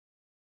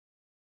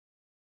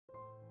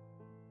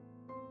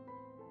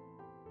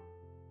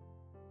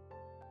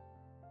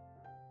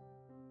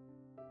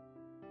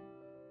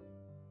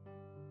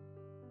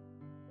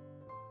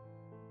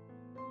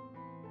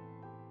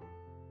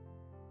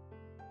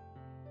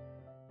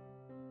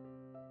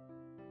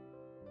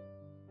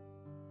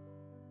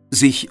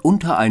Sich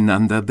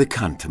untereinander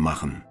bekannt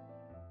machen.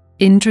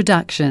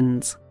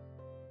 Introductions.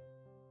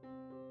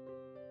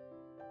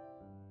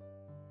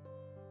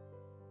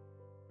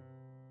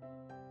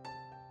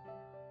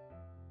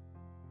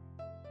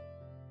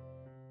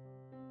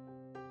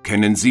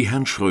 Kennen Sie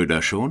Herrn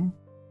Schröder schon?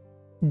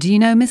 Do you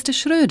know Mr.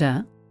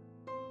 Schröder?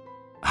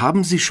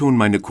 Haben Sie schon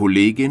meine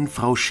Kollegin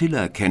Frau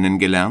Schiller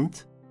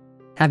kennengelernt?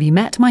 Have you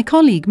met my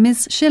colleague,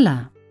 Miss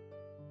Schiller?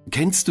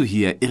 Kennst du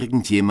hier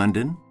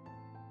irgendjemanden?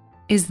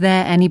 Is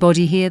there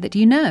anybody here that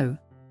you know?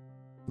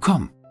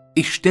 Komm,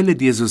 ich stelle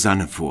dir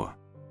Susanne vor.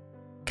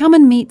 Come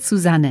and meet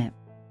Susanne.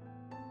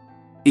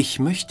 Ich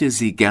möchte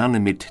Sie gerne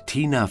mit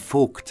Tina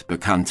Vogt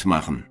bekannt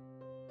machen.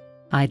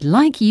 I'd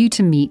like you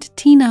to meet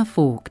Tina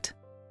Vogt.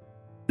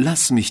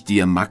 Lass mich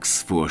dir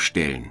Max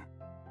vorstellen.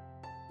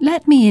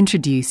 Let me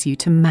introduce you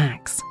to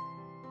Max.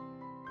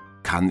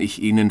 Kann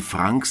ich Ihnen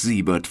Frank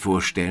Siebert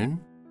vorstellen?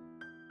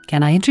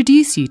 Can I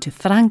introduce you to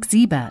Frank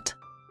Siebert?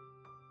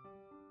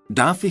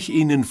 Darf ich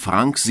Ihnen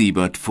Frank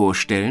Siebert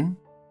vorstellen?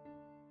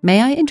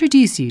 May I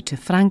introduce you to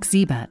Frank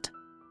Siebert?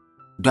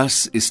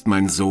 Das ist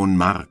mein Sohn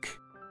Mark.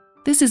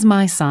 This is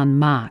my son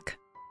Mark.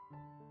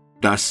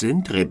 Das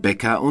sind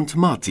Rebecca und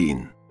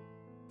Martin.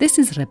 This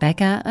is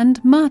Rebecca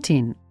and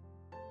Martin.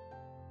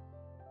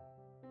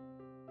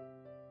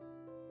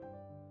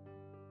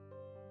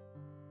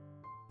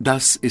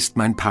 Das ist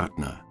mein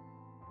Partner.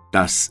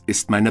 Das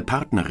ist meine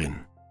Partnerin.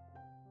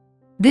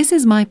 This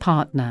is my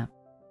partner.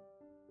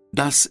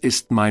 Das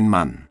ist mein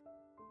Mann.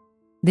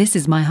 This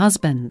is my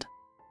husband.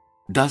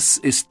 Das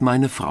ist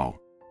meine Frau.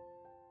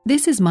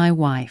 This is my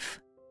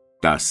wife.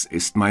 Das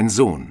ist mein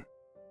Sohn.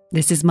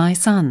 This is my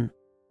son.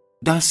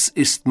 Das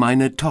ist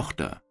meine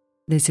Tochter.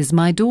 This is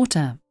my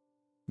daughter.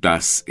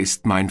 Das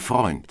ist mein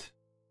Freund.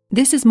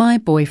 This is my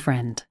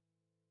boyfriend.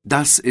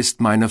 Das ist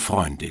meine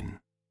Freundin.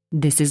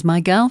 This is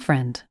my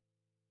girlfriend.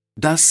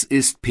 Das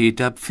ist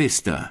Peter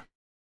Pfister.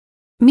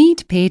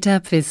 Meet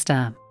Peter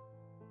Pfister.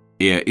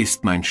 Er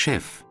ist mein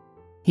Chef.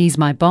 He's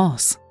my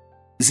boss.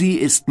 Sie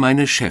ist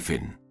meine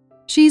Chefin.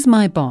 She's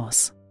my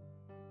boss.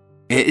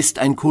 Er ist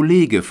ein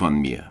Kollege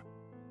von mir.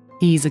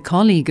 He's a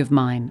colleague of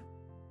mine.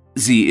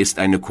 Sie ist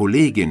eine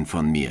Kollegin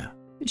von mir.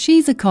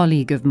 She's a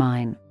colleague of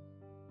mine.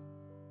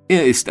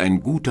 Er ist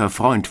ein guter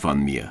Freund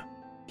von mir.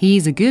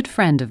 He's a good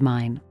friend of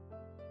mine.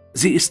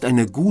 Sie ist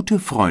eine gute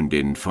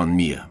Freundin von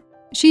mir.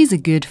 She's a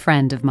good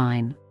friend of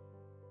mine.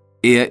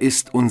 Er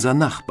ist unser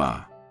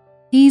Nachbar.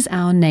 He's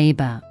our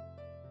neighbor.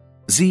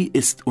 Sie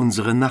ist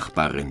unsere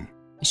Nachbarin.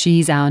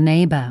 She's our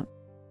neighbor.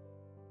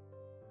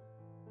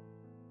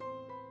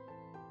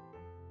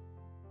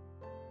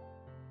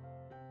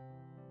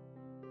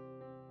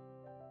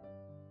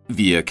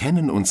 Wir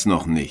kennen uns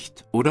noch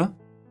nicht, oder?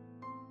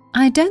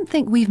 I don't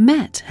think we've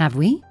met, have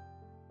we?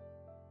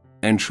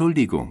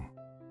 Entschuldigung,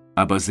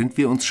 aber sind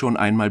wir uns schon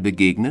einmal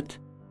begegnet?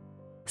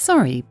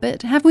 Sorry,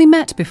 but have we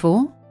met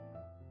before?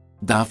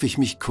 Darf ich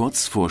mich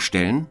kurz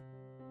vorstellen?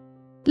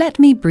 Let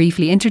me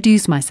briefly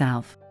introduce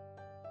myself.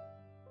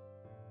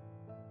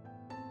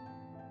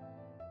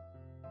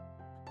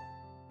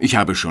 Ich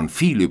habe schon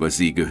viel über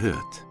Sie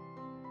gehört.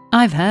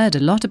 I've heard a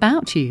lot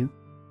about you.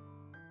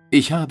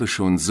 Ich habe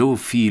schon so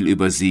viel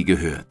über Sie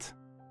gehört.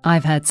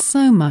 I've heard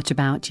so much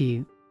about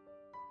you.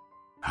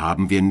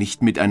 Haben wir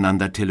nicht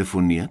miteinander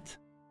telefoniert?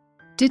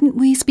 Didn't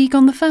we speak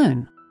on the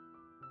phone?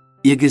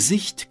 Ihr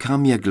Gesicht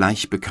kam mir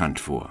gleich bekannt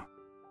vor.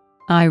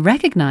 I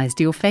recognized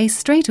your face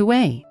straight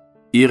away.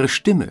 Ihre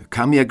Stimme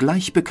kam mir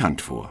gleich bekannt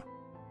vor.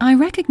 I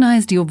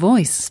recognized your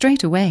voice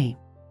straight away.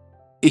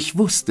 Ich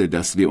wusste,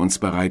 dass wir uns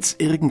bereits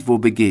irgendwo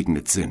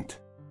begegnet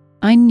sind.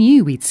 I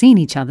knew we'd seen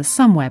each other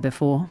somewhere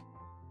before.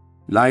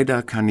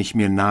 Leider kann ich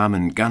mir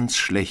Namen ganz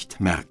schlecht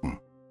merken.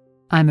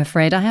 I'm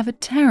afraid I have a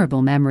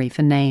terrible memory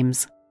for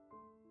names.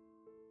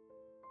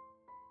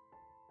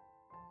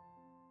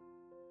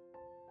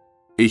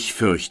 Ich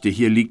fürchte,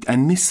 hier liegt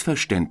ein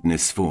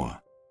Missverständnis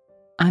vor.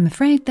 I'm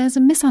afraid there's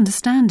a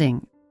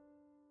misunderstanding.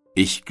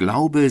 Ich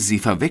glaube, Sie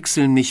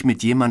verwechseln mich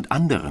mit jemand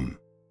anderem.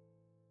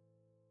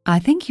 I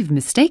think you've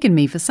mistaken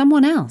me for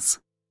someone else.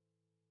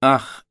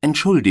 Ach,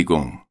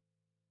 Entschuldigung.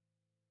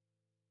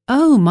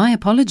 Oh, my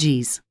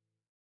apologies.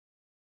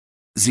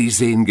 Sie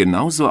sehen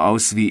genauso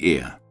aus wie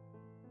er.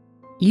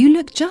 You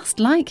look just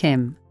like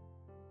him.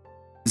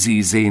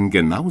 Sie sehen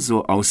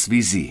genauso aus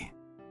wie sie.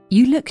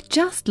 You look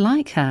just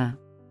like her.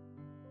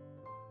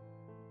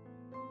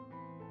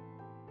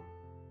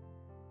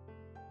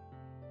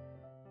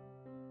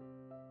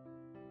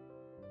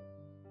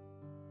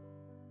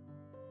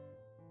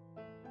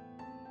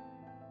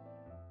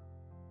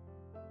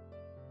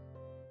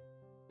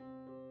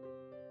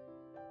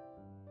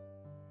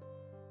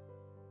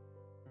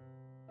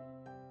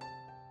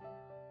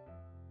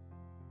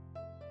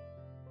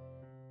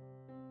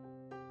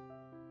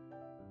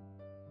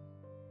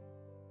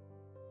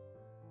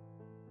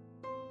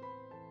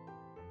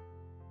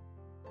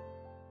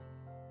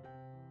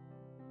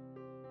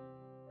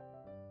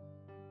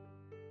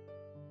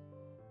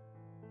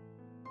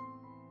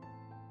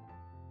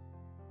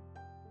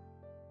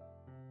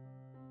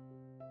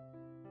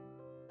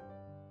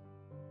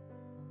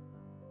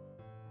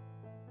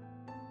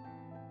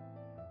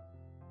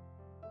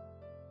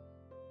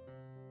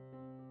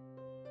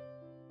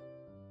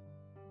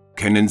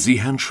 Kennen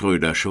Sie Herrn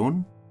Schröder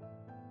schon?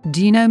 Do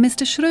you know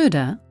Mr.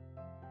 Schröder?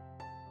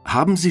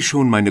 Haben Sie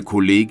schon meine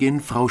Kollegin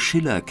Frau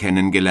Schiller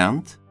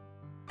kennengelernt?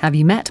 Have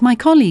you met my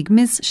colleague,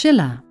 Miss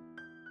Schiller?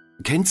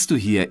 Kennst du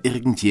hier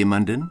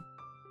irgendjemanden?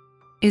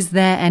 Is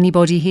there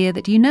anybody here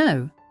that you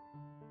know?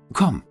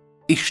 Komm,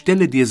 ich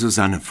stelle dir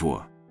Susanne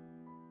vor.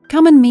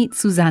 Come and meet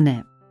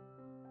Susanne.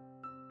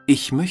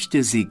 Ich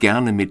möchte Sie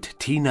gerne mit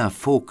Tina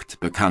Vogt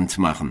bekannt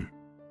machen.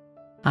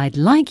 I'd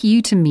like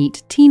you to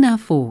meet Tina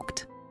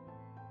Vogt.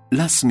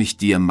 Lass mich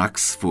dir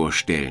Max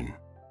vorstellen.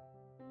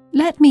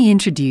 Let me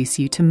introduce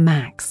you to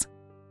Max.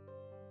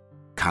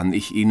 Kann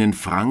ich Ihnen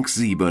Frank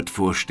Siebert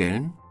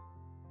vorstellen?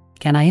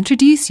 Can I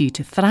introduce you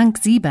to Frank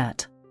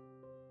Siebert?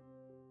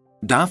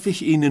 Darf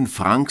ich Ihnen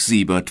Frank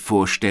Siebert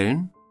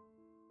vorstellen?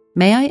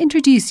 May I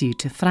introduce you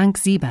to Frank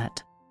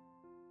Siebert?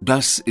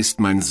 Das ist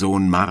mein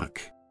Sohn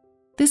Mark.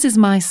 This is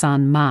my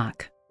son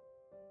Mark.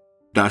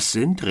 Das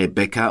sind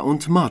Rebecca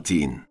und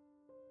Martin.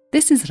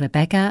 This is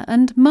Rebecca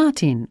and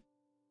Martin.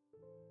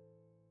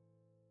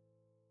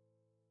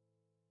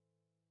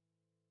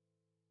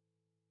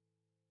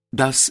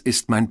 Das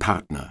ist mein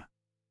Partner.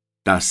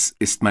 Das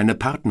ist meine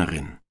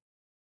Partnerin.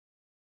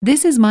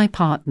 This is my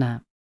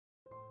partner.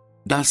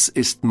 Das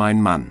ist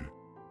mein Mann.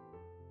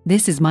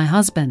 This is my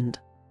husband.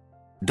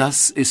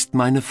 Das ist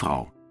meine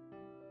Frau.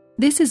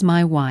 This is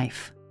my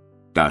wife.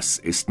 Das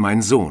ist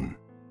mein Sohn.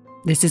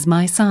 This is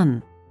my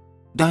son.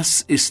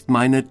 Das ist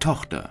meine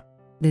Tochter.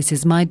 This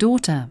is my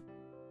daughter.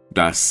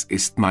 Das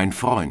ist mein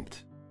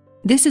Freund.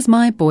 This is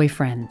my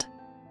boyfriend.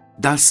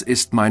 Das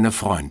ist meine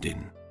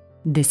Freundin.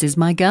 This is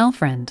my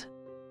girlfriend.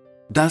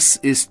 Das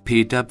ist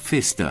Peter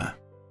Pfister.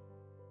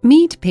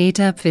 Meet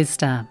Peter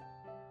Pfister.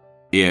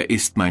 Er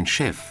ist mein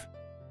Chef.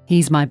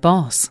 He's my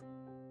boss.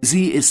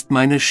 Sie ist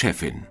meine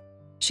Chefin.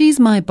 She's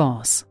my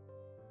boss.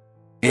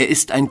 Er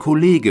ist ein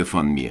Kollege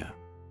von mir.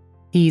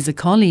 He's a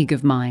colleague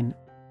of mine.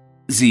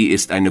 Sie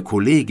ist eine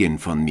Kollegin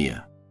von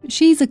mir.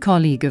 She's a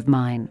colleague of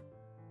mine.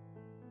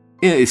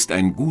 Er ist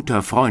ein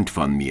guter Freund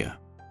von mir.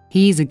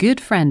 He's a good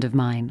friend of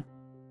mine.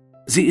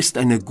 Sie ist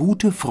eine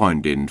gute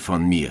Freundin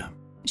von mir.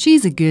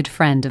 She's a good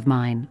friend of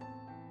mine.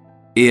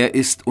 Er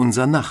ist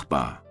unser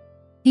Nachbar.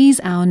 He's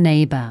our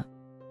neighbor.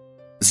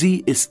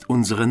 Sie ist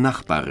unsere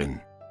Nachbarin.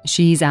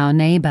 She's our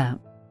neighbor.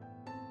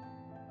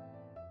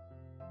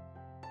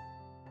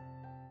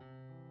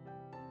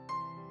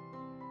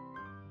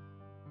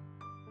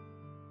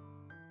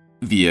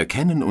 Wir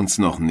kennen uns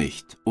noch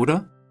nicht,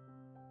 oder?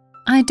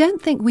 I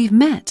don't think we've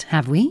met,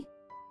 have we?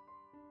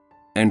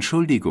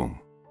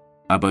 Entschuldigung,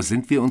 aber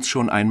sind wir uns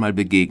schon einmal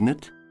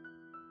begegnet?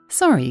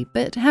 Sorry,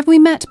 but have we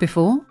met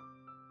before?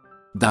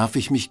 Darf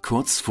ich mich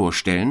kurz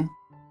vorstellen?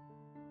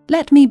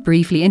 Let me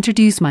briefly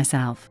introduce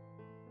myself.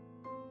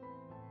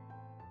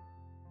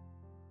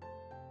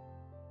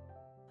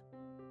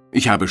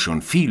 Ich habe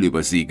schon viel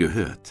über Sie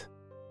gehört.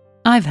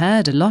 I've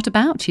heard a lot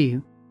about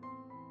you.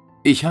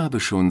 Ich habe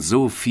schon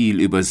so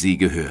viel über Sie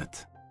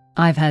gehört.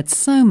 I've heard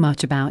so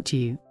much about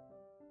you.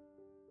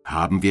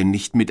 Haben wir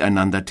nicht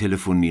miteinander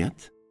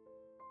telefoniert?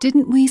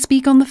 Didn't we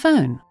speak on the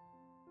phone?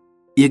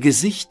 Ihr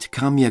Gesicht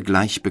kam mir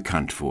gleich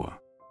bekannt vor.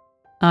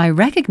 I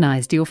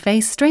recognized your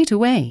face straight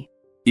away.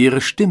 Ihre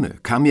Stimme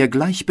kam mir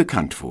gleich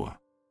bekannt vor.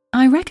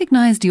 I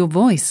recognized your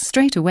voice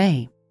straight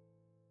away.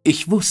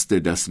 Ich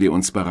wusste, dass wir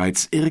uns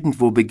bereits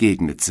irgendwo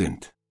begegnet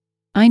sind.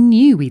 I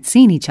knew we'd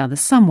seen each other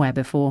somewhere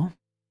before.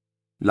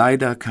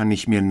 Leider kann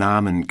ich mir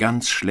Namen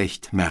ganz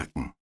schlecht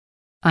merken.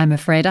 I'm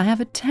afraid I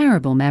have a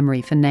terrible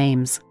memory for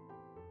names.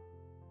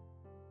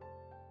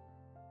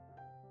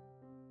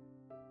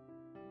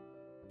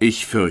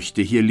 Ich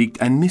fürchte, hier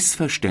liegt ein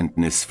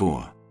Missverständnis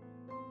vor.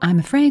 I'm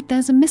afraid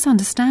there's a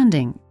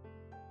misunderstanding.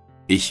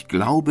 Ich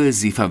glaube,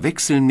 Sie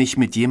verwechseln mich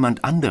mit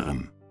jemand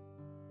anderem.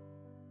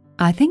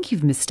 I think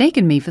you've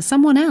mistaken me for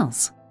someone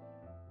else.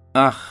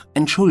 Ach,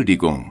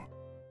 Entschuldigung.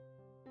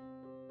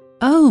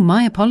 Oh,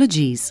 my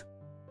apologies.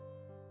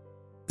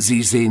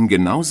 Sie sehen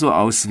genauso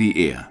aus wie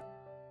er.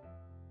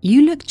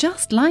 You look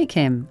just like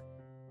him.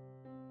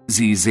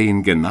 Sie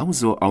sehen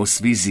genauso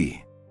aus wie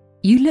Sie.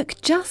 You look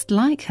just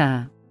like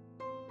her.